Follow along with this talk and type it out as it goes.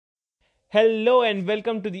Hello and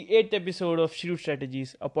welcome to the 8th episode of Shrewd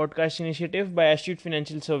Strategies, a podcast initiative by Astute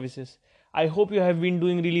Financial Services. I hope you have been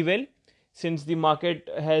doing really well since the market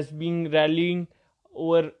has been rallying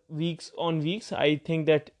over weeks on weeks. I think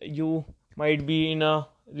that you might be in a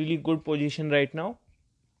really good position right now.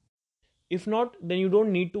 If not, then you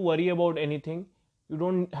don't need to worry about anything. You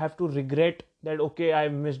don't have to regret that okay, I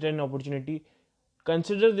missed an opportunity.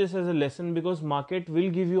 Consider this as a lesson because market will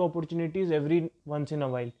give you opportunities every once in a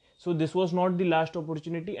while. So this was not the last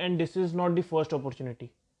opportunity and this is not the first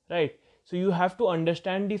opportunity, right? So you have to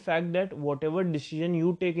understand the fact that whatever decision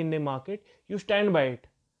you take in the market, you stand by it.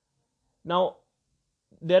 Now,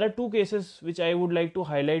 there are two cases which I would like to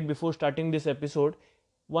highlight before starting this episode.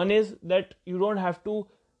 One is that you don't have to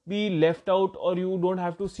be left out, or you don't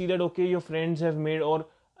have to see that okay, your friends have made, or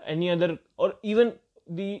any other, or even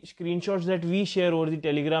the screenshots that we share over the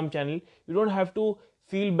Telegram channel. You don't have to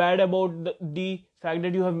feel bad about the fact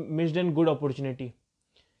that you have missed a good opportunity.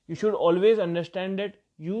 You should always understand that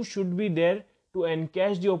you should be there to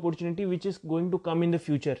encash the opportunity which is going to come in the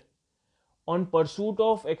future. On pursuit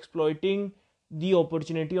of exploiting the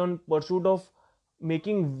opportunity, on pursuit of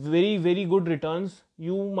making very good returns,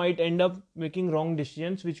 you might end up making wrong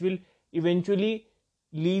decisions which will eventually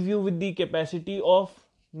leave you with the capacity of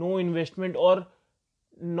no investment or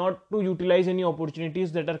not to utilize any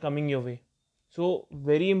opportunities that are coming your way. So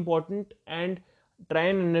very important, and try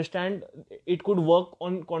and understand it could work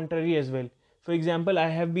on contrary as well. For example, I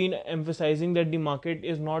have been emphasizing that the market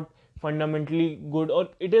is not fundamentally good, or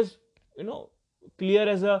it is clear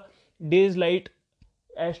as a day's light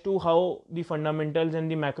as to how the fundamentals and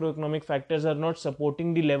the macroeconomic factors are not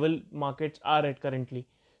supporting the level markets are at currently.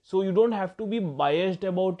 So you don't have to be biased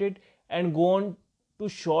about it and go on to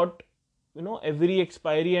short every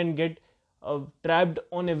expiry and get trapped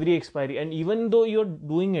on every expiry. And even though you're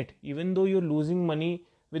doing it, even though you're losing money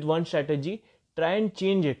with one strategy, try and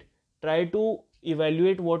change it. Try to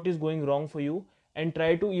evaluate what is going wrong for you and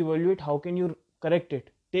try to evaluate how can you correct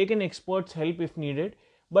it. Take an expert's help if needed,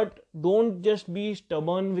 but don't just be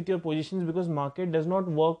stubborn with your positions because market does not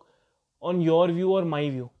work on your view or my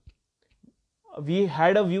view. We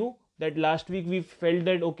had a view that last week we felt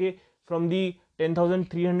that okay, from the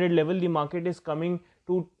 10,300 level the market is coming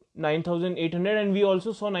to 9,800, and we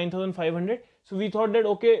also saw 9,500. So we thought that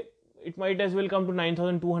okay, it might as well come to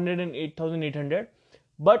 9,200 and 8,800,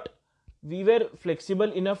 but we were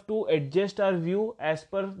flexible enough to adjust our view as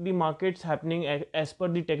per the markets happening, as per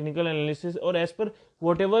the technical analysis, or as per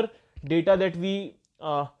whatever data that we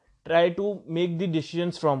try to make the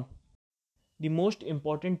decisions from. The most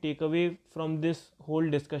important takeaway from this whole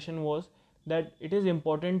discussion was that it is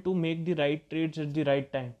important to make the right trades at the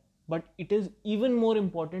right time, but it is even more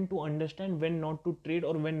important to understand when not to trade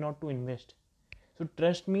or when not to invest. So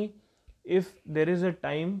trust me, if there is a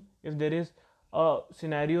time, if there is a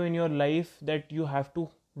scenario in your life that you have to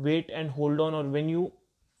wait and hold on, or when you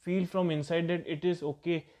feel from inside that it is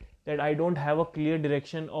okay, that I don't have a clear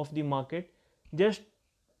direction of the market, just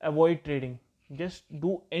avoid trading. Just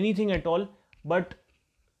do anything at all but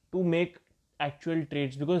to make actual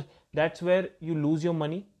trades, because that's where you lose your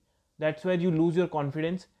money, that's where you lose your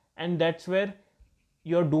confidence, and that's where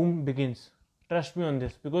your doom begins. Trust me on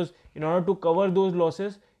this, because in order to cover those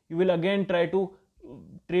losses, you will again try to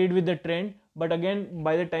trade with the trend, but again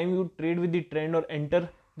by the time you trade with the trend or enter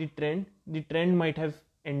the trend might have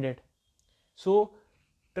ended. So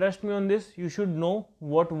trust me on this, you should know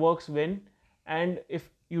what works when, and if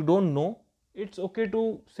you don't know, it's okay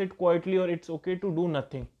to sit quietly or it's okay to do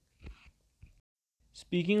nothing.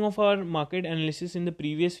 Speaking of our market analysis, in the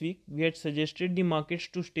previous week, we had suggested the markets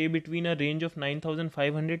to stay between a range of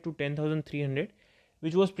 9,500 to 10,300,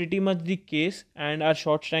 which was pretty much the case, and our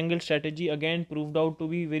short strangle strategy again proved out to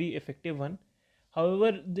be very effective one.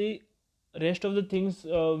 However, the rest of the things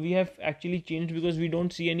we have actually changed because we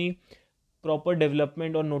don't see any proper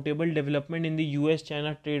development or notable development in the US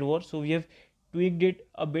China trade war. So we have tweaked it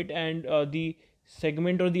a bit, and the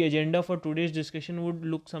segment or the agenda for today's discussion would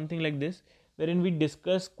look something like this, wherein we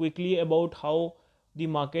discuss quickly about how the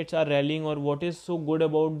markets are rallying or what is so good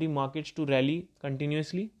about the markets to rally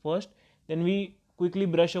continuously first. Then we quickly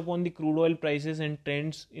brush upon the crude oil prices and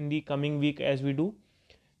trends in the coming week as we do.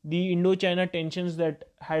 The Indo-China tensions that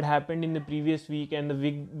had happened in the previous week and the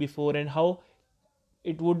week before, and how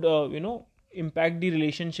it would impact the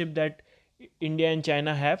relationship that India and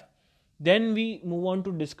China have. Then we move on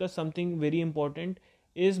to discuss something very important,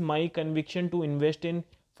 is my conviction to invest in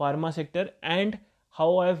pharma sector and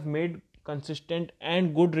how I have made consistent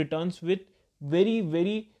and good returns with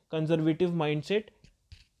very conservative mindset.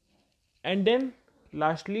 And then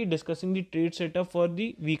lastly discussing the trade setup for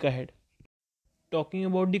the week ahead. talking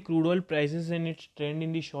about the crude oil prices and its trend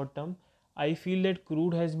in the short term, I feel that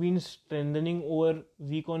crude has been strengthening over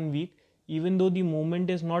week on week, even though the movement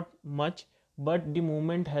is not much, but the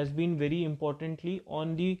movement has been very importantly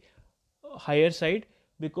on the higher side,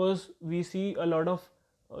 because we see a lot of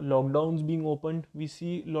lockdowns being opened, we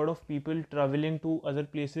see a lot of people traveling to other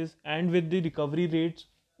places, and with the recovery rates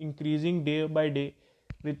increasing day by day,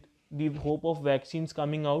 with the hope of vaccines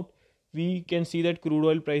coming out, we can see that crude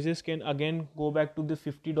oil prices can again go back to the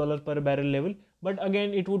 $50 per barrel level. But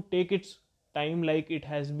again, it would take its time, like it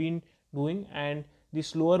has been doing, and the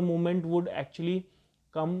slower movement would actually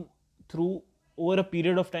come through over a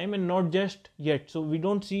period of time and not just yet. So we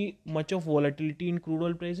don't see much of volatility in crude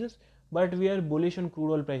oil prices, but we are bullish on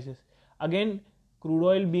crude oil prices. Again, crude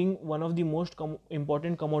oil being one of the most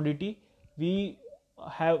important commodity, we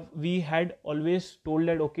had always told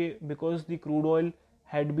that okay, because the crude oil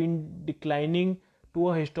had been declining to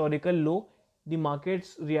a historical low, the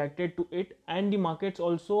markets reacted to it, and the markets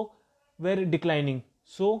also were declining.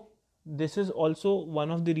 So this is also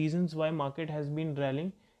one of the reasons why market has been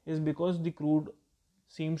rallying, is because the crude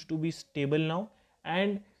seems to be stable now,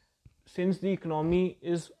 and since the economy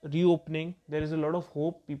is reopening, there is a lot of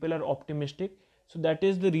hope, people are optimistic, so that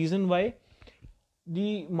is the reason why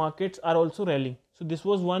the markets are also rallying. So this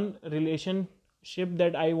was one relationship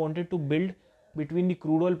that I wanted to build between the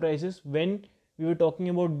crude oil prices when we were talking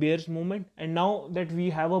about bearish movement, and now that we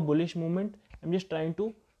have a bullish movement, I'm just trying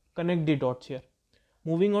to connect the dots here.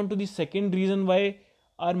 Moving on to the second reason why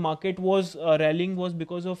our market was rallying was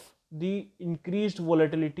because of the increased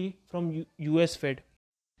volatility from US Fed.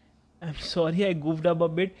 I'm sorry, I goofed up a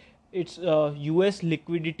bit. It's US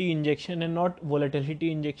liquidity injection and not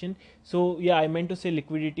volatility injection. So yeah, I meant to say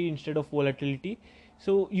liquidity instead of volatility.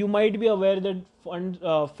 So you might be aware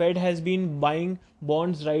that Fed has been buying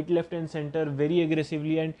bonds right, left, and center very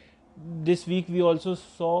aggressively, and this week we also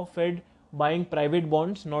saw Fed buying private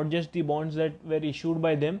bonds, not just the bonds that were issued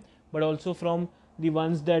by them, but also from the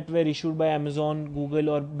ones that were issued by Amazon, Google,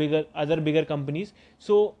 or bigger companies.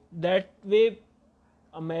 So that way,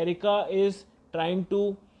 America is trying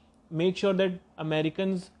to make sure that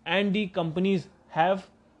Americans and the companies have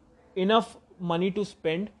enough money to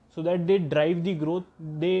spend, so that they drive the growth,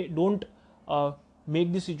 they don't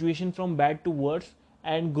make the situation from bad to worse,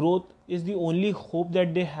 and growth is the only hope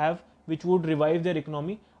that they have which would revive their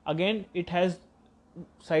economy. Again, it has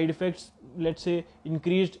side effects, let's say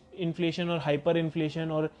increased inflation or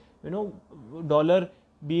hyperinflation, or dollar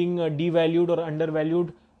being devalued or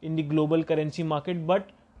undervalued in the global currency market. But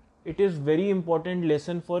it is very important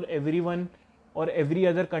lesson for everyone or every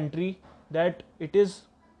other country, that it is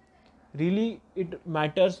really, it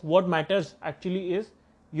matters, what matters actually is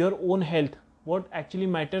your own health. What actually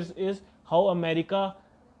matters is how America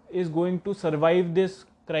is going to survive this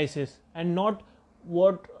crisis, and not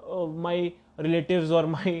what my relatives or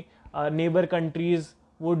my neighbor countries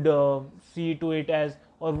would see to it as,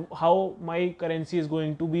 or how my currency is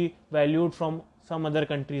going to be valued from some other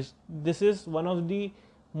countries. This is one of the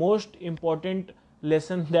most important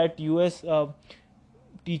lesson that US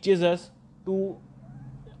teaches us, to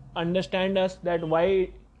understand us, that why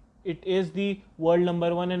it is the world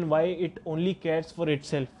number one and why it only cares for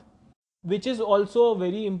itself, which is also a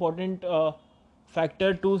very important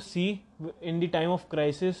factor to see in the time of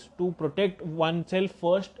crisis, to protect oneself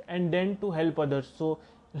first and then to help others. So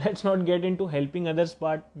let's not get into helping others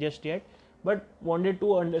part just yet, but wanted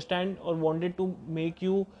to understand, or wanted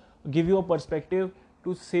to give you a perspective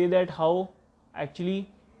to say that how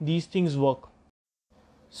actually these things work.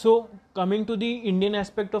 So coming to the Indian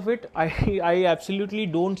aspect of it, I absolutely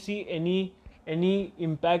don't see any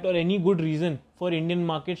impact or any good reason for Indian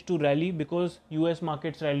markets to rally because US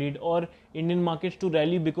markets rallied, or Indian markets to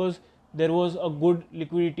rally because there was a good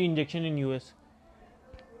liquidity injection in US.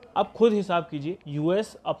 आप खुद हिसाब कीजिए,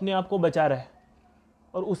 US अपने आप को बचा रहा है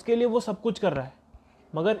और उसके लिए वो सब कुछ कर रहा है,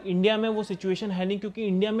 मगर इंडिया में वो सिचुएशन है नहीं, क्योंकि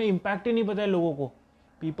इंडिया में इम्पैक्ट ही नहीं पता है लोगों को.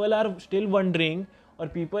 People are still wondering, or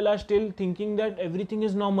people are still thinking that everything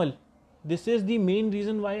is normal. This is the main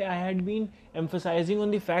reason why I had been emphasizing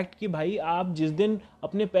on the fact कि भाई आप जिस दिन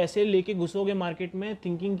अपने पैसे लेके घुसोगे मार्केट में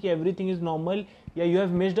thinking कि everything is normal, या you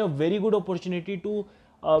have missed a very good opportunity to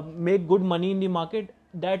make good money in the market,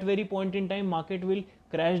 that very point in time market will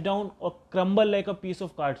crash down or crumble like a piece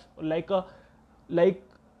of cards, like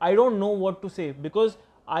I don't know what to say, because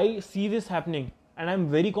I see this happening and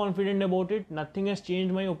I'm very confident about it. Nothing has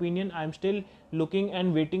changed my opinion. I'm still looking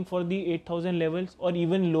and waiting for the 8,000 levels or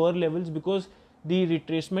even lower levels, because the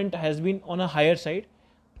retracement has been on a higher side.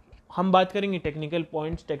 हम बात करेंगे technical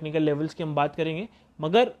points, technical levels की हम बात करेंगे,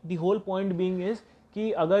 मगर the whole point being is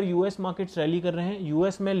कि अगर यूएस मार्केट्स रैली कर रहे हैं,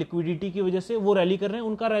 यूएस में लिक्विडिटी की वजह से वो रैली कर रहे हैं,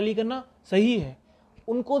 उनका रैली करना सही है।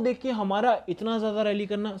 उनको देख के हमारा इतना ज़्यादा रैली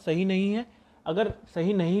करना सही नहीं है। अगर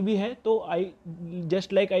सही नहीं भी है तो I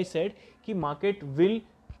just like I said कि market will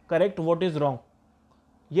correct what is wrong.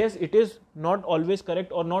 Yes, it is not always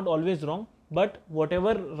correct or not always wrong, but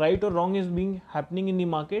whatever right or wrong is being happening in the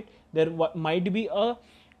market, there might be a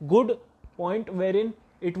good point wherein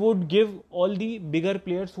it would give all the bigger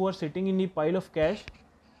players who are sitting in the pile of cash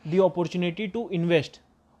the opportunity to invest,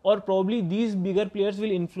 or probably these bigger players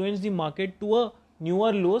will influence the market to a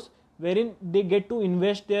newer lows wherein they get to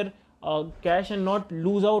invest their cash and not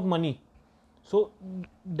lose out money. So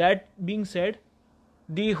that being said,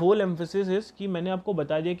 the whole emphasis is कि मैंने आपको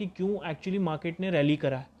बता दिया कि क्यों actually market ने rally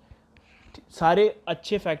करा है। सारे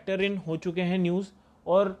अच्छे फैक्टर इन हो चुके हैं न्यूज़,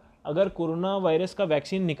 और अगर कोरोना वायरस का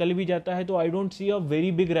वैक्सीन निकल भी जाता है तो I don't see a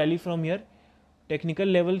very big rally from here. Technical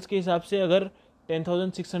levels के हिसाब से अगर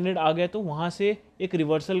 10,600 आ गया तो वहाँ से एक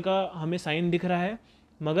रिवर्सल का हमें साइन दिख रहा है,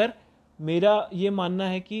 मगर मेरा ये मानना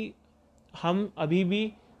है कि हम अभी भी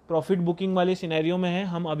प्रॉफिट बुकिंग वाले सिनेरियो में हैं।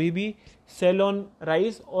 हम अभी भी सेल ऑन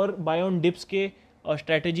राइज और बाय ऑन डिप्स के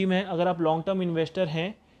स्ट्रैटेजी में है। अगर आप लॉन्ग टर्म इन्वेस्टर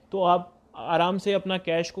हैं तो आप आराम से अपना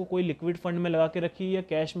कैश को कोई लिक्विड फंड में लगा के रखिए या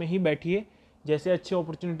कैश में ही बैठिए, जैसे अच्छे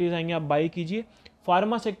अपॉर्चुनिटीज़ आएंगे आप बाई कीजिए।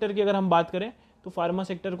 फार्मा सेक्टर की अगर हम बात करें तो फार्मा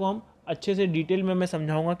सेक्टर को हम अच्छे से डिटेल में मैं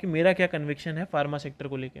समझाऊंगा कि मेरा क्या कन्विक्शन है फार्मा सेक्टर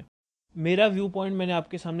को लेकर। मेरा व्यू पॉइंट मैंने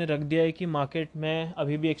आपके सामने रख दिया है कि मार्केट में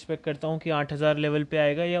अभी भी एक्सपेक्ट करता हूँ कि 8,000 लेवल पे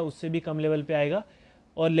आएगा या उससे भी कम लेवल पे आएगा,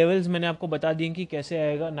 और लेवल्स मैंने आपको बता दिए कि कैसे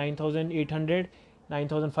आएगा। 9,800,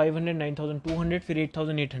 9,500, 9,200, फिर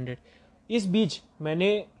 8,800। इस बीच मैंने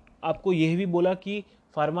आपको यह भी बोला कि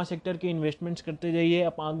फार्मा सेक्टर के इन्वेस्टमेंट्स करते जाइए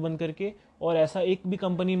आप आंख बंद करके, और ऐसा एक भी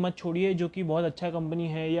कंपनी मत छोड़िए जो कि बहुत अच्छा कंपनी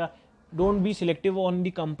है, या don't be selective on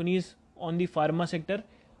the companies on the pharma sector,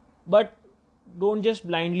 but don't just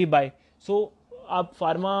blindly bye. सो आप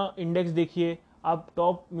फार्मा इंडेक्स देखिए, आप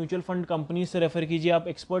टॉप म्यूचुअल फंड कंपनीज से रेफर कीजिए, आप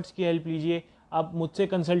एक्सपर्ट्स की हेल्प लीजिए, आप मुझसे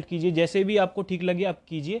कंसल्ट कीजिए, जैसे भी आपको ठीक लगे आप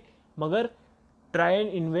कीजिए, मगर try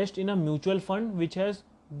and invest in a mutual fund which has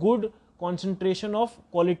good concentration of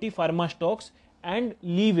quality pharma stocks and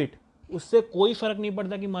leave it। उससे कोई फर्क नहीं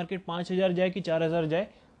पड़ता कि मार्केट 5,000 जाए कि 4,000 जाए,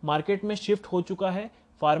 मार्केट में शिफ्ट हो चुका है।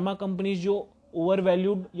 फार्मा कंपनीज जो ओवर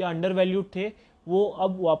वैल्यूड या अंडर वैल्यूड थे वो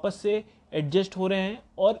अब वापस से एडजस्ट हो रहे हैं,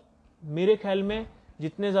 और मेरे ख्याल में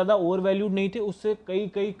जितने ज़्यादा ओवर वैल्यूड नहीं थे उससे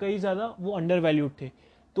कई ज़्यादा वो अंडर वैल्यूड थे।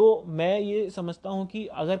 तो मैं ये समझता हूँ कि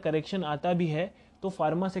अगर करेक्शन आता भी है तो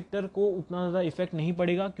फार्मा सेक्टर को उतना ज़्यादा इफेक्ट नहीं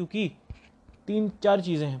पड़ेगा, क्योंकि 3-4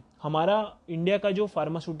 चीज़ें हैं। हमारा इंडिया का जो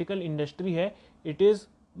फार्मास्यूटिकल इंडस्ट्री है, इट इज़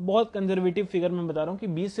बहुत कंजर्वेटिव फिगर में बता रहा हूँ कि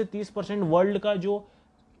 20 से 30% वर्ल्ड का जो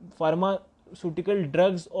फार्मास्यूटिकल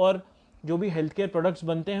ड्रग्स और जो भी हेल्थ केयर प्रोडक्ट्स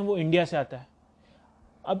बनते हैं वो इंडिया से आता है।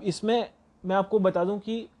 अब इसमें मैं आपको बता दूं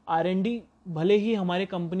कि R&D भले ही हमारे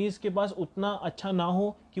कंपनीज़ के पास उतना अच्छा ना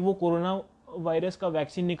हो कि वो कोरोना वायरस का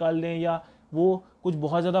वैक्सीन निकाल दें या वो कुछ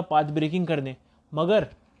बहुत ज़्यादा पाथ ब्रेकिंग कर दें, मगर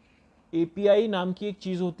API नाम की एक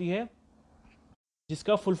चीज़ होती है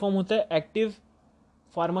जिसका फुल फॉर्म होता है एक्टिव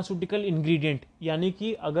फार्मास्यूटिकल इंग्रेडिएंट, यानी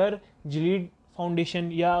कि अगर जिलीड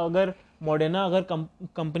फाउंडेशन या अगर मॉडर्ना अगर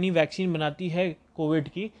कंपनी वैक्सीन बनाती है कोविड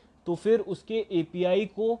की, तो फिर उसके API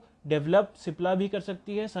को डेवलप सिप्ला भी कर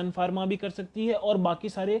सकती है, सन फार्मा भी कर सकती है, और बाकी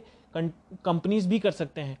सारे कंपनीज भी कर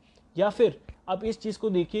सकते हैं। या फिर आप इस चीज़ को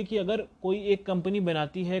देखिए कि अगर कोई एक कंपनी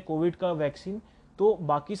बनाती है कोविड का वैक्सीन, तो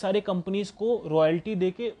बाकी सारे कंपनीज़ को रॉयल्टी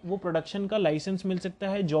देके वो प्रोडक्शन का लाइसेंस मिल सकता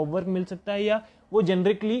है, जॉब वर्क मिल सकता है, या वो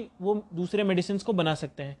जेनरिकली वो दूसरे मेडिसिन को बना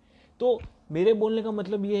सकते हैं। तो मेरे बोलने का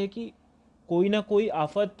मतलब ये है कि कोई ना कोई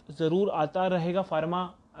आफत ज़रूर आता रहेगा फार्मा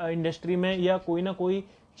इंडस्ट्री में, या कोई ना कोई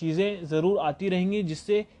चीज़ें ज़रूर आती रहेंगी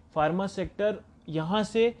जिससे फार्मा सेक्टर यहाँ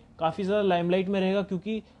से काफ़ी ज़्यादा लाइमलाइट में रहेगा,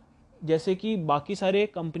 क्योंकि जैसे कि बाकी सारे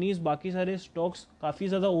कंपनीज बाकी सारे स्टॉक्स काफ़ी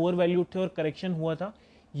ज़्यादा ओवर वैल्यूड थे और करेक्शन हुआ था,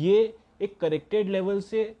 ये एक करेक्टेड लेवल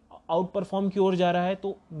से आउट परफॉर्म की ओर जा रहा है।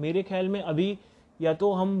 तो मेरे ख्याल में अभी या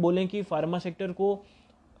तो हम बोलें कि फार्मा सेक्टर को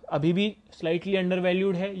अभी भी स्लाइटली अंडर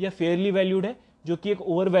वैल्यूड है या फेयरली वैल्यूड है, जो कि एक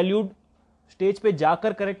ओवर वैल्यूड स्टेज पे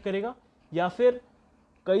जाकर करेक्ट करेगा, या फिर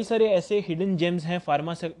कई सारे ऐसे हिडन जेम्स हैं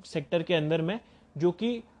फार्मा सेक्टर के अंदर में जो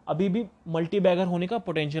कि अभी भी मल्टी बैगर होने का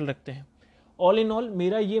पोटेंशियल रखते हैं। ऑल इन ऑल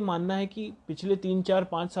मेरा ये मानना है कि पिछले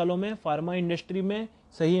 3-4-5 सालों में फार्मा इंडस्ट्री में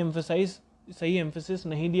सही एम्फेसिस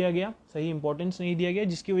नहीं दिया गया, सही इंपॉर्टेंस नहीं दिया गया,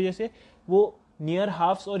 जिसकी वजह से वो नियर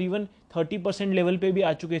हाफ्स और इवन 30% लेवल पे भी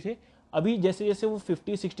आ चुके थे। अभी जैसे जैसे वो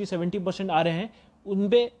 50, 60, 70% आ रहे हैं, उन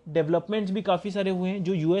पे डेवलपमेंट्स भी काफ़ी सारे हुए हैं।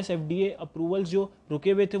 जो US FDA अप्रूवल्स जो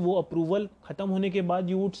रुके हुए थे, वो अप्रूवल ख़त्म होने के बाद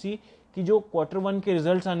यू वुड सी कि जो Q1 के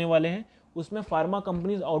रिजल्ट्स आने वाले हैं उसमें फार्मा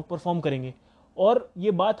कंपनीज आउट परफॉर्म करेंगे। और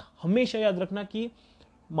ये बात हमेशा याद रखना कि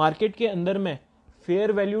मार्केट के अंदर में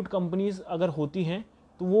फेयर वैल्यूड कंपनीज अगर होती हैं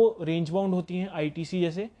तो वो रेंज बाउंड होती हैं आईटीसी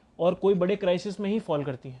जैसे, और कोई बड़े क्राइसिस में ही फॉल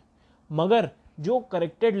करती हैं। मगर जो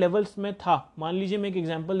करेक्टेड लेवल्स में था, मान लीजिए मैं एक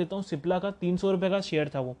एग्जांपल लेता हूँ, सिप्ला का 300 रुपये का शेयर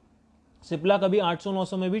था, वो सिप्ला कभी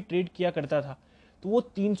 800-900 में भी ट्रेड किया करता था, तो वो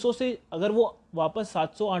 300 से अगर वो वापस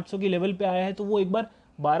 700-800 की लेवल पे आया है तो वो एक बार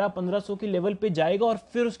 1200-1500 की लेवल पे जाएगा और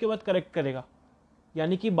फिर उसके बाद करेक्ट करेगा।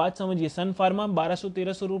 यानी कि बात समझिए, सन फार्मा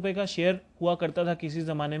 1200-1300 रुपये का शेयर हुआ करता था किसी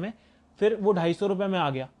ज़माने में, फिर वो 250 रुपये में आ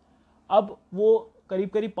गया, अब वो करीब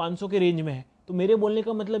करीब 500 के रेंज में है। तो मेरे बोलने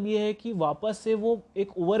का मतलब ये है कि वापस से वो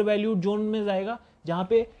एक ओवर वैल्यूड जोन में जाएगा जहाँ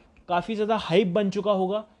पे काफ़ी ज़्यादा हाइप बन चुका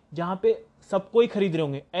होगा, जहाँ पे सबको ही खरीद रहे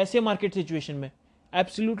होंगे। ऐसे मार्केट सिचुएशन में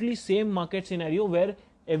absolutely same market scenario where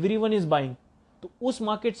everyone is buying, तो उस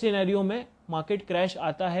मार्केट सिनेरियो में मार्केट क्रैश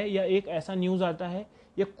आता है या एक ऐसा न्यूज़ आता है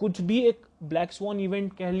या कुछ भी एक ब्लैक स्वॉन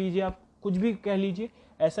इवेंट कह लीजिए, आप कुछ भी कह लीजिए,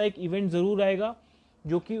 ऐसा एक इवेंट ज़रूर आएगा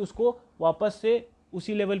जो कि उसको वापस से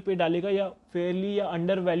उसी लेवल पे डालेगा या फेयरली या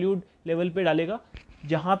अंडर वैल्यूड लेवल पे डालेगा,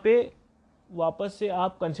 जहाँ पे वापस से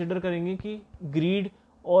आप कंसिडर करेंगे कि ग्रीड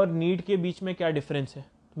और नीड के बीच में क्या डिफरेंस है।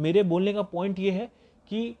 मेरे बोलने का पॉइंट ये है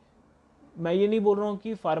कि मैं ये नहीं बोल रहा हूँ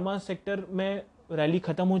कि फार्मा सेक्टर में रैली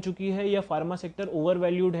ख़त्म हो चुकी है या फार्मा सेक्टर ओवर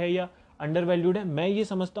वैल्यूड है या अंडर वैल्यूड है। मैं ये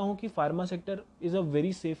समझता हूँ कि pharma sector is a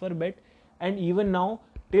very safer bet, and even now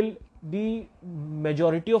till the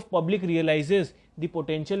majority of public realises the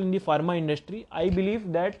potential in the pharma industry, I believe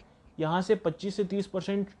that यहाँ से 25 से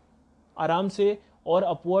 30% आराम से और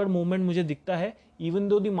अपवर्ड मूवमेंट मुझे दिखता है, even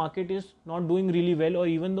though the market is not doing really well और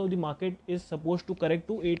even though the market is suppose to correct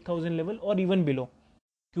to 8000 level और इवन बिलो।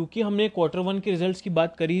 क्योंकि हमने Q1 के रिजल्ट्स की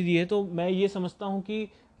बात कर ही दी है, तो मैं ये समझता हूँ कि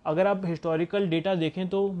अगर आप हिस्टोरिकल डेटा देखें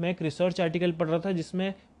तो मैं एक रिसर्च आर्टिकल पढ़ रहा था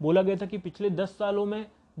जिसमें बोला गया था कि पिछले 10 सालों में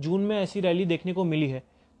जून में ऐसी रैली देखने को मिली है।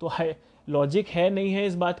 तो है लॉजिक है नहीं है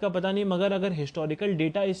इस बात का पता नहीं, मगर अगर हिस्टोरिकल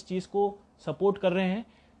डेटा इस चीज़ को सपोर्ट कर रहे हैं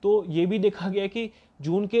तो ये भी देखा गया कि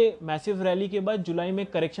जून के मैसिव रैली के बाद जुलाई में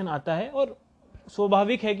करेक्शन आता है, और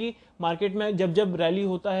स्वाभाविक है कि मार्केट में जब जब रैली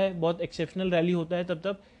होता है, बहुत एक्सेप्शनल रैली होता है, तब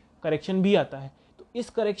तब करेक्शन भी आता है। तो इस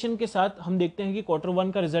करेक्शन के साथ हम देखते हैं कि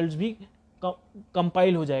Q1 का रिजल्ट भी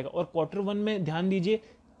कंपाइल हो जाएगा, और Q1 में ध्यान दीजिए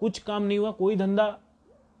कुछ काम नहीं हुआ, कोई धंधा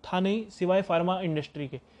था नहीं सिवाय फार्मा इंडस्ट्री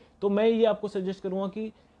के। तो मैं ये आपको सजेस्ट करूँगा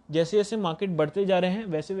कि जैसे जैसे मार्केट बढ़ते जा रहे हैं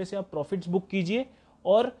वैसे वैसे आप प्रॉफिट्स बुक कीजिए,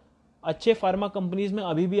 और अच्छे फार्मा कंपनीज में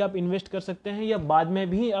अभी भी आप इन्वेस्ट कर सकते हैं या बाद में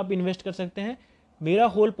भी आप इन्वेस्ट कर सकते हैं। मेरा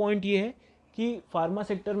होल पॉइंट ये है कि फार्मा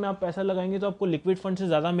सेक्टर में आप पैसा लगाएंगे तो आपको लिक्विड फंड से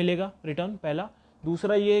ज़्यादा मिलेगा रिटर्न, पहला।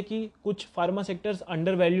 दूसरा ये है कि कुछ फार्मा सेक्टर्स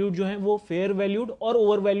अंडर वैल्यूड जो हैं वो फेयर वैल्यूड और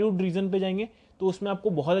ओवर वैल्यूड रीजन पे जाएंगे, तो उसमें आपको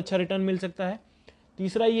बहुत अच्छा रिटर्न मिल सकता है।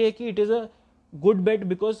 तीसरा ये है कि it is a good bet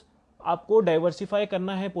because आपको डाइवर्सिफाई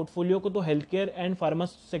करना है पोर्टफोलियो को, तो health care and pharma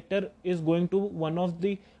sector is going to one of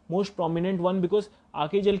the most prominent one, because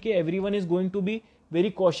आगे चल के everyone is going to be very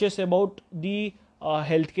cautious about the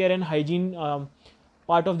health care and hygiene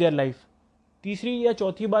part of their life. तीसरी या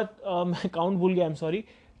चौथी बात मैं count भूल गया, आई एम सॉरी,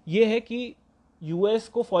 ये है कि यूएस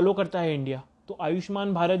को फॉलो करता है इंडिया, तो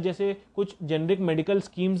आयुष्मान भारत जैसे कुछ जेनरिक मेडिकल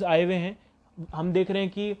स्कीम्स आए हुए हैं। हम देख रहे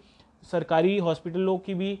हैं कि सरकारी हॉस्पिटलों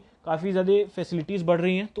की भी काफ़ी ज़्यादा फैसिलिटीज़ बढ़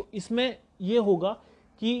रही हैं, तो इसमें ये होगा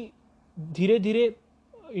कि धीरे धीरे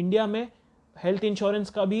इंडिया में हेल्थ इंश्योरेंस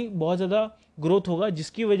का भी बहुत ज़्यादा ग्रोथ होगा,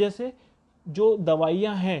 जिसकी वजह से जो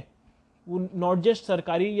दवाइयाँ हैं वो नॉट जस्ट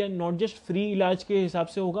सरकारी या नॉट जस्ट फ्री इलाज के हिसाब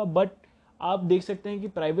से होगा, बट आप देख सकते हैं कि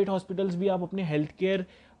प्राइवेट हॉस्पिटल्स भी आप अपने हेल्थ केयर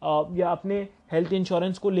या अपने हेल्थ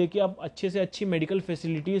इंश्योरेंस को लेके आप अच्छे से अच्छी मेडिकल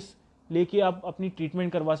फैसिलिटीज़ लेके आप अपनी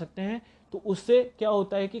ट्रीटमेंट करवा सकते हैं। तो उससे क्या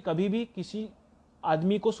होता है कि कभी भी किसी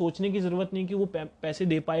आदमी को सोचने की ज़रूरत नहीं कि वो पैसे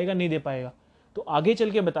दे पाएगा नहीं दे पाएगा। तो आगे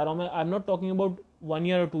चल के बता रहा हूँ मैं, I am not talking about 1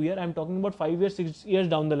 year और 2 year, I am talking about 5 years 6 years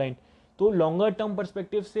down the line. तो लॉन्गर टर्म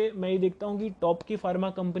परस्पेक्टिव से मैं ये देखता हूँ कि टॉप की फार्मा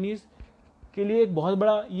कंपनीज के लिए एक बहुत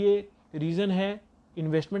बड़ा ये रीज़न है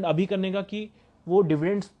इन्वेस्टमेंट अभी करने का कि वो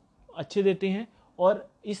डिविडेंड्स अच्छे देते हैं, और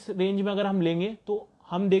इस रेंज में अगर हम लेंगे तो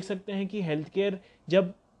हम देख सकते हैं कि हेल्थ केयर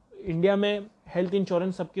जब इंडिया में हेल्थ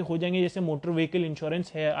इंश्योरेंस सबके हो जाएंगे जैसे मोटर व्हीकल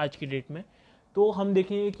इंश्योरेंस है आज की डेट में, तो हम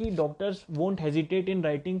देखेंगे कि doctors won't hesitate in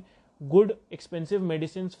writing good expensive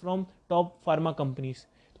medicine from top pharma companies.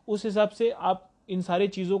 उस हिसाब से आप इन सारे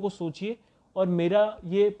चीज़ों को सोचिए, और मेरा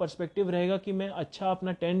ये पर्सपेक्टिव रहेगा कि मैं अच्छा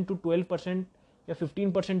अपना 10 to 12% या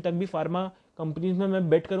 15% तक भी फार्मा कंपनीज में मैं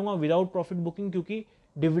बेट करूँगा विदाउट प्रॉफिट बुकिंग, क्योंकि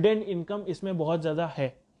डिविडेंड इनकम इसमें बहुत ज़्यादा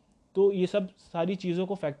है। तो ये सब सारी चीज़ों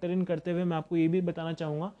को फैक्टर इन करते हुए मैं आपको ये भी बताना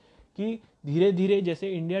चाहूँगा कि धीरे धीरे जैसे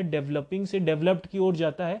इंडिया डेवलपिंग से डेवलप्ड की ओर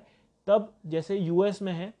जाता है, तब जैसे यूएस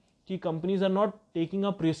में है कि companies are not taking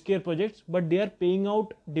up riskier projects but they are paying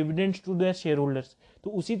out dividends to their share holders.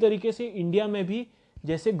 तो उसी तरीके से इंडिया में भी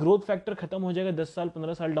जैसे ग्रोथ फैक्टर खत्म हो जाएगा 10 साल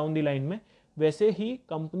 15 साल डाउन द लाइन में, वैसे ही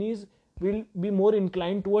companies will be more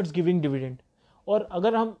incline towards giving dividend. और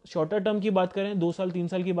अगर हम शॉर्टर टर्म की बात करें, 2 साल 3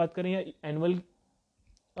 साल की बात करें या एनुअल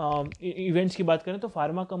इवेंट्स की बात करें, तो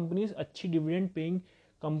फार्मा कंपनीज अच्छी डिविडेंड पेइंग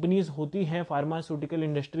कंपनीज होती हैं फार्मास्यूटिकल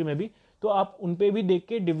इंडस्ट्री में भी। तो आप उन पे भी देख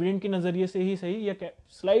के डिविडेंड के नज़रिए से ही सही या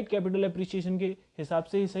स्लाइट कैपिटल एप्रिसिएशन के हिसाब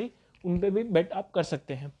से ही सही उन पे भी बेट आप कर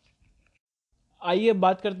सकते हैं। आइए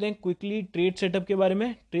बात करते हैं क्विकली ट्रेड सेटअप के बारे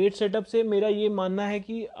में। ट्रेड सेटअप से मेरा ये मानना है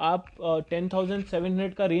कि आप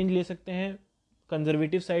 10,700 का रेंज ले सकते हैं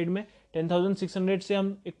कंजर्वेटिव साइड में। 10,600 से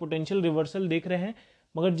हम एक पोटेंशियल रिवर्सल देख रहे हैं,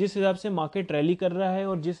 मगर जिस हिसाब से मार्केट रैली कर रहा है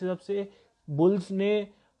और जिस हिसाब से बुल्स ने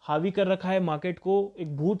हावी कर रखा है मार्केट को,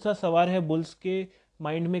 एक भूत सा सवार है बुल्स के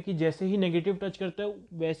माइंड में कि जैसे ही नेगेटिव टच करता है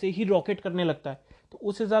वैसे ही रॉकेट करने लगता है। तो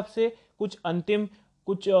उस हिसाब से कुछ अंतिम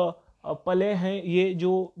कुछ पले हैं ये,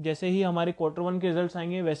 जो जैसे ही हमारे Q1 के रिजल्ट्स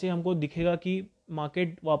आएंगे वैसे हमको दिखेगा कि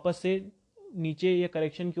मार्केट वापस से नीचे या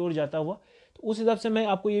करेक्शन की ओर जाता हुआ। तो उस हिसाब से मैं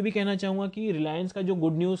आपको ये भी कहना चाहूँगा कि रिलायंस का जो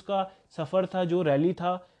गुड न्यूज़ का सफ़र था, जो रैली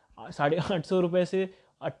था 850 रुपये से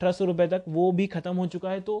 1800 रुपये तक, वो भी ख़त्म हो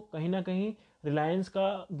चुका है। तो कहीं ना कहीं रिलायंस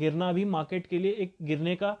का गिरना भी मार्केट के लिए एक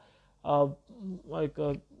गिरने का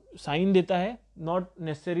एक साइन देता है। नॉट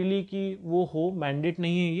नेसेसरीली कि वो हो, मैंडेट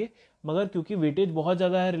नहीं है ये, मगर क्योंकि वेटेज बहुत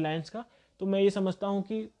ज़्यादा है रिलायंस का, तो मैं ये समझता हूँ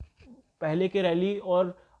कि पहले के रैली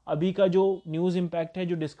और अभी का जो न्यूज़ इम्पैक्ट है,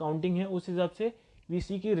 जो डिस्काउंटिंग है, उस हिसाब से वी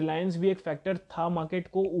सी की रिलायंस भी एक फैक्टर था मार्केट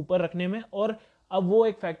को ऊपर रखने में, और अब वो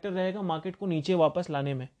एक फैक्टर रहेगा मार्केट को नीचे वापस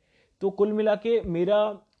लाने में। तो कुल मिला के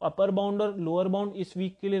मेरा अपर बाउंड और लोअर बाउंड इस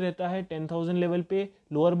वीक के लिए रहता है 10,000 लेवल पे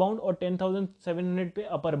लोअर बाउंड और 10,700 पे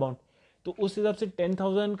अपर बाउंड। तो उस हिसाब से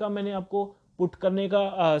 10,000 का मैंने आपको पुट करने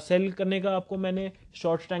का सेल करने का आपको मैंने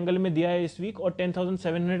शॉर्ट ट्रायंगल में दिया है इस वीक, और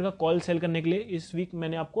 10,700 का कॉल सेल करने के लिए इस वीक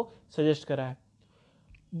मैंने आपको सजेस्ट करा है।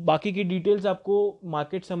 बाकी की डिटेल्स आपको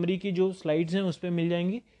मार्केट समरी की जो स्लाइड्स हैं उस पर मिल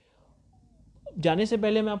जाएंगी। जाने से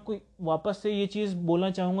पहले मैं आपको वापस से ये चीज़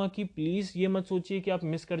बोलना चाहूँगा कि प्लीज़ ये मत सोचिए कि आप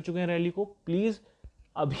मिस कर चुके हैं रैली को। प्लीज़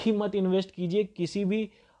अभी मत इन्वेस्ट कीजिए किसी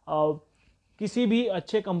भी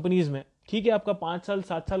अच्छे कंपनीज़ में। ठीक है, आपका 5 साल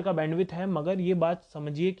 7 साल का बैंडविथ है, मगर ये बात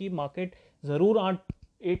समझिए कि मार्केट ज़रूर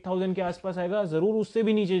 8,000 के आसपास आएगा, ज़रूर उससे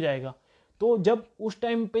भी नीचे जाएगा। तो जब उस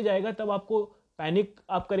टाइम पे जाएगा तब आपको पैनिक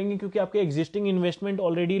आप करेंगे, क्योंकि आपके एग्जिस्टिंग इन्वेस्टमेंट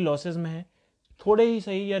ऑलरेडी लॉसेस में है, थोड़े ही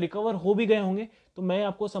सही या रिकवर हो भी गए होंगे। तो मैं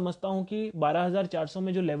आपको समझता हूँ कि 12,400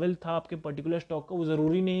 में जो लेवल था आपके पर्टिकुलर स्टॉक का, वो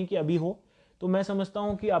ज़रूरी नहीं कि अभी हो। तो मैं समझता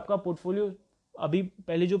हूँ कि आपका पोर्टफोलियो अभी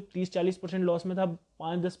पहले जो 30-40% लॉस में था,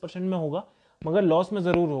 5-10% में होगा, मगर लॉस में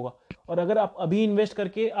ज़रूर होगा। और अगर आप अभी इन्वेस्ट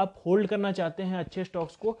करके आप होल्ड करना चाहते हैं अच्छे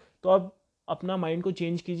स्टॉक्स को, तो आप अपना माइंड को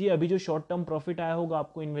चेंज कीजिए। अभी जो शॉर्ट टर्म प्रॉफिट आया होगा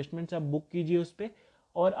आपको इन्वेस्टमेंट से, आप बुक कीजिए उस पर,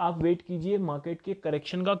 और आप वेट कीजिए मार्केट के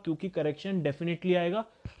करेक्शन का, क्योंकि करेक्शन डेफिनेटली आएगा।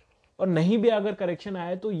 और नहीं भी अगर करेक्शन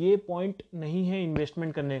आया तो ये पॉइंट नहीं है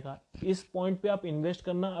इन्वेस्टमेंट करने का। इस पॉइंट पे आप इन्वेस्ट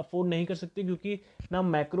करना अफोर्ड नहीं कर सकते, क्योंकि ना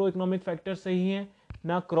मैक्रो इकोनॉमिक फैक्टर सही है,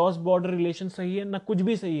 ना क्रॉस बॉर्डर रिलेशन सही है, ना कुछ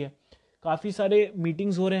भी सही है। काफ़ी सारे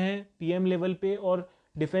मीटिंग्स हो रहे हैं पीएम लेवल पे, और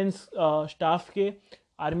डिफेंस स्टाफ के,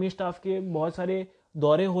 आर्मी स्टाफ के बहुत सारे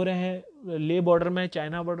दौरे हो रहे हैं ले बॉर्डर में,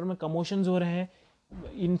 चाइना बॉर्डर में कमोशंस हो रहे हैं।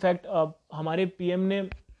 इनफैक्ट हमारे पीएम ने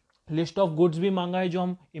लिस्ट ऑफ गुड्स भी मांगा है जो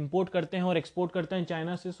हम इंपोर्ट करते हैं और एक्सपोर्ट करते हैं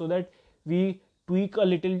चाइना से, so that we tweak a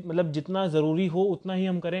little, मतलब जितना ज़रूरी हो उतना ही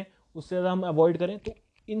हम करें, उससे ज़्यादा हम अवॉइड करें। तो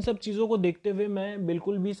इन सब चीज़ों को देखते हुए मैं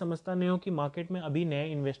बिल्कुल भी समझता नहीं हूँ कि मार्केट में अभी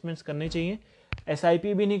नए इन्वेस्टमेंट्स करने चाहिए।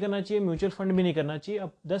 एसआईपी भी नहीं करना चाहिए, म्यूचुअल फंड भी नहीं करना चाहिए।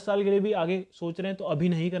 अब 10 साल के लिए भी आगे सोच रहे हैं तो अभी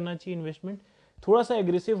नहीं करना चाहिए इन्वेस्टमेंट। थोड़ा सा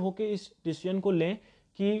एग्रेसिव होकर इस डिसीजन को लें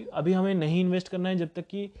कि अभी हमें नहीं इन्वेस्ट करना है जब तक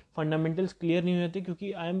कि फंडामेंटल्स क्लियर नहीं होते,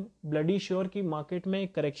 क्योंकि आई एम ब्लडी श्योर कि मार्केट में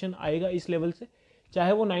एक करेक्शन आएगा इस लेवल से,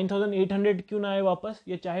 चाहे वो 9,800 क्यों ना आए वापस,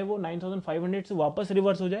 या चाहे वो 9,500 से वापस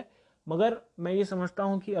रिवर्स हो जाए। मगर मैं ये समझता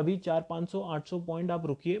हूँ कि अभी 400-500-800 पॉइंट आप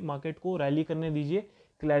रुकिए, मार्केट को रैली करने दीजिए,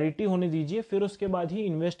 क्लैरिटी होने दीजिए, फिर उसके बाद ही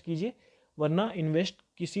इन्वेस्ट कीजिए, वरना इन्वेस्ट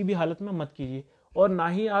किसी भी हालत में मत कीजिए। और ना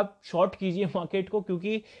ही आप शॉर्ट कीजिए मार्केट को,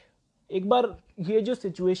 क्योंकि एक बार ये जो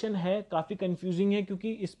सिचुएशन है काफ़ी कंफ्यूजिंग है,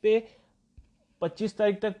 क्योंकि इस पे 25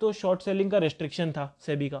 तारीख तक तो शॉर्ट सेलिंग का रेस्ट्रिक्शन था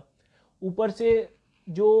सेबी का। ऊपर से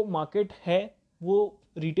जो मार्केट है वो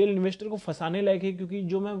रिटेल इन्वेस्टर को फंसाने लायक है, क्योंकि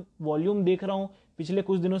जो मैं वॉल्यूम देख रहा हूँ पिछले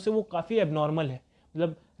कुछ दिनों से वो काफ़ी एबनॉर्मल है।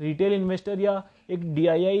 मतलब रिटेल इन्वेस्टर या एक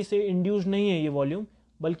डीआईआई से इंड्यूस नहीं है ये वॉल्यूम,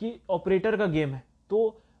 बल्कि ऑपरेटर का गेम है।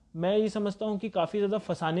 तो मैं ये समझता हूँ कि काफ़ी ज़्यादा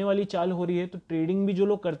फंसाने वाली चाल हो रही है। तो ट्रेडिंग भी जो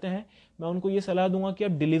लोग करते हैं, मैं उनको ये सलाह दूंगा कि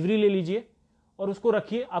आप डिलीवरी ले लीजिए और उसको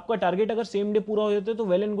रखिए। आपका टारगेट अगर सेम डे पूरा हो जाता है तो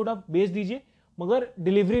वेल एंड गुड, आप बेच दीजिए, मगर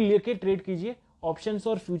डिलीवरी लेके ट्रेड कीजिए ऑप्शंस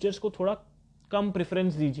और फ्यूचर्स को थोड़ा कम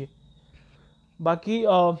प्रेफरेंस दीजिए. बाकी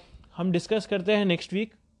हम डिस्कस करते हैं नेक्स्ट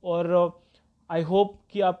वीक. और आई होप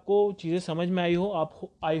कि आपको चीज़ें समझ में आई हो.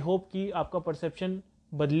 आई होप कि आपका परसेप्शन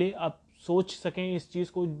बदले, आप सोच सकें इस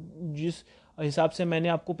चीज़ को जिस हिसाब से मैंने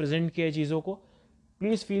आपको प्रेजेंट किया है चीज़ों को.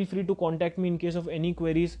 Please feel free to contact me in case of any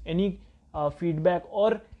queries, any feedback, or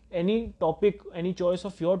any topic, any choice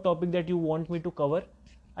of your topic that you want me to cover.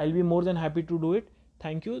 I'll be more than happy to do it.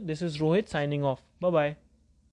 Thank you. This is Rohit signing off. Bye bye.